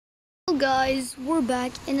Guys, we're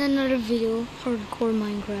back in another video, Hardcore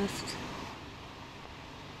Minecraft.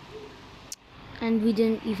 And we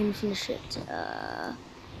didn't even finish it.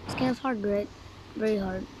 It's kind of hard, right? Very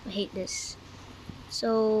hard. I hate this.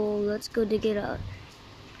 So, let's go dig it out.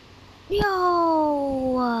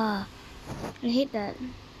 Yo! I hate that.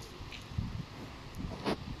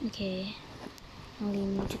 Okay. Now we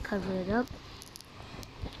need to cover it up.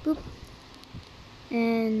 Boop.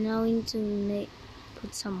 And now we need to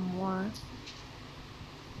put some more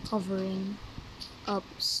covering up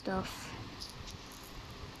stuff.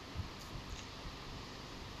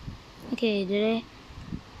 Okay, did I?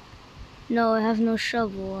 No, I have no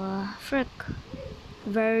shovel. Frick.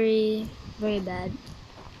 Very, very bad.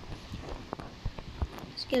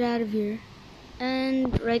 Let's get out of here.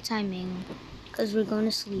 And right timing, because we're going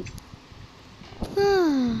to sleep.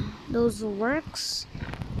 Those works.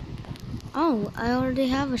 Oh, I already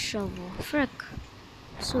have a shovel. Frick.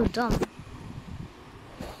 So dumb.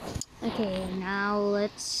 Okay, now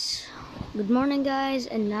let's... Good morning, guys.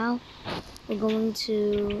 And now we're going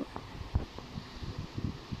to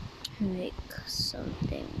make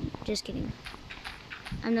something. Just kidding.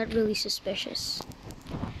 I'm not really suspicious.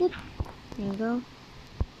 Whoop. There you go.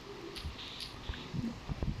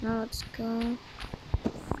 Now let's go.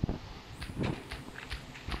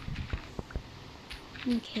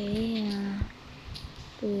 Okay,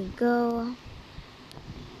 there we go.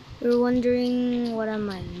 You're wondering what am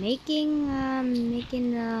I making? I'm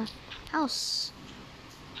making a house.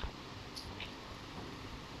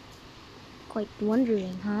 Quite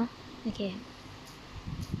wondering, huh? Okay.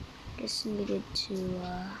 Just needed to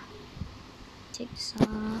take this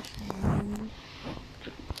off and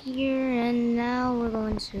put it here, and now we're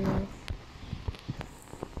going to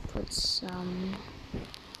put some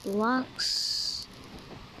blocks.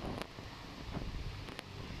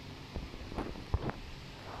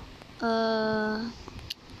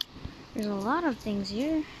 There's a lot of things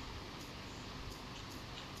here.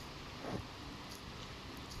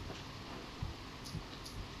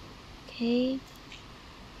 Okay,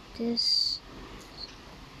 this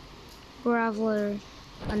graveler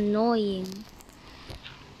annoying.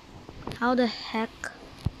 How the heck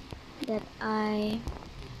that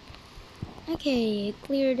okay,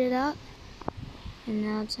 cleared it up, and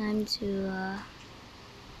now time to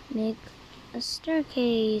make a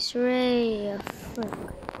staircase. Hooray! Frick.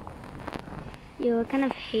 Yo, I kind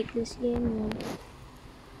of hate this game.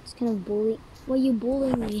 It's kind of bully. Why you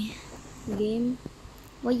bullying me, game?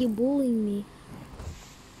 Why you bullying me?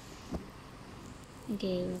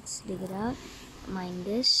 Okay, let's dig it out. Mine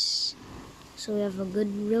this. So we have a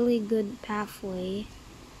really good pathway.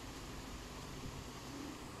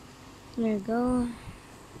 There we go.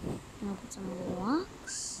 Now put some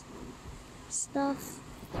blocks. Stuff.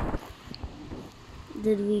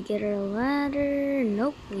 Did we get our ladder?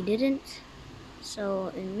 Nope, we didn't.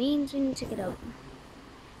 So it means we need to get up.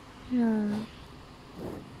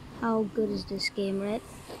 How good is this game, right?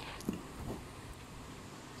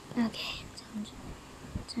 Okay,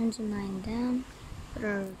 time to mine down. Put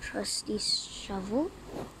our trusty shovel.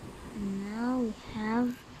 And now we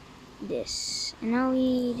have this. And now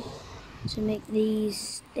we need to make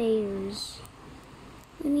these stairs.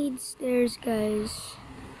 We need stairs, guys.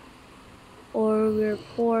 Or we're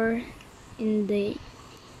poor in the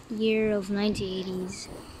year of 1980s.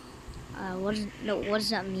 What does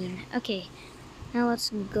that mean? Okay, now let's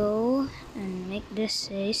go and make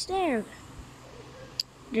this a stair.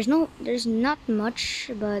 There's not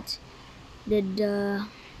much, but did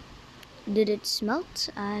it smelt?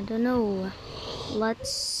 I don't know.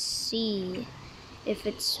 Let's see if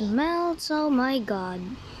it smelts. Oh my god,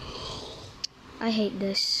 I hate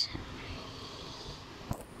this.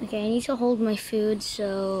 Okay, I need to hold my food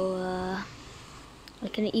so I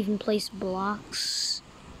can even place blocks.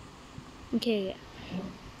 Okay.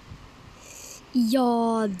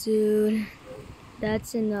 Yeah, dude.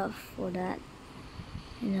 That's enough for that.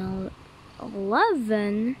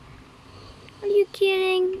 11? Are you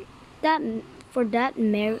kidding? For that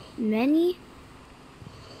many?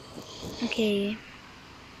 Okay.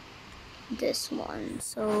 This one.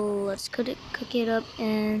 So let's cook it up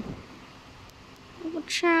and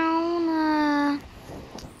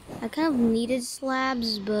I kind of needed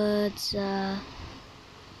slabs, but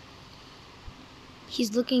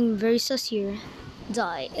he's looking very sus here.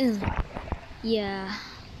 Die. Yeah.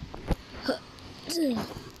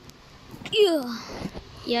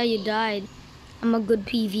 Yeah, you died. I'm a good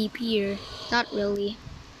PvPer. Not really.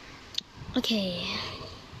 Okay.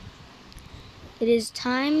 It is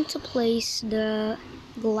time to place the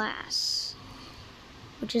glass,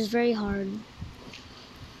 which is very hard.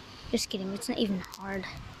 Just kidding, it's not even hard.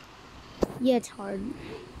 Yeah, it's hard.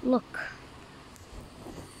 Look.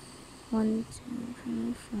 1, 2,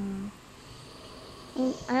 3, 4.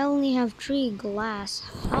 Oh, I only have 3 glass.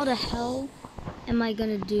 How the hell am I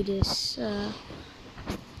gonna do this?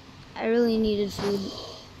 I really needed food.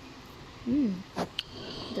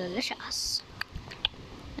 Delicious.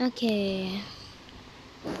 Okay.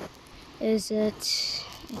 Is it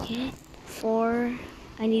okay? 4.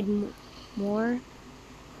 I need more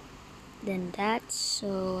than that,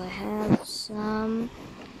 so I have some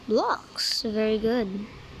blocks. Very good.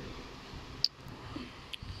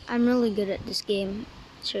 I'm really good at this game.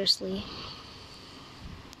 Seriously.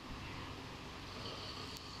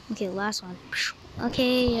 Okay, last one.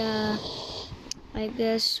 Okay, I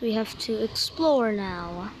guess we have to explore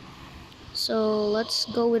now. So let's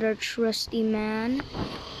go with our trusty man.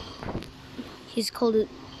 He's called it,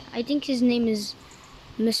 I think his name is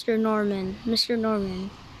Mr. Norman. Mr.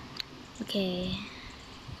 Norman. Okay.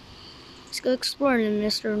 Let's go exploring,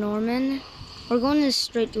 Mr. Norman. We're going in a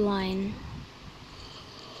straight line.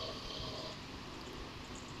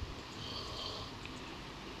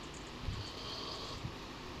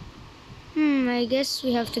 I guess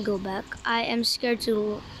we have to go back. I am scared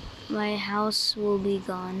my house will be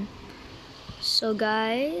gone. So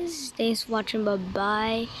guys, thanks for watching.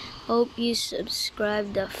 Bye-bye. Hope you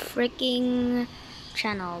subscribe the freaking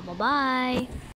channel. Bye-bye.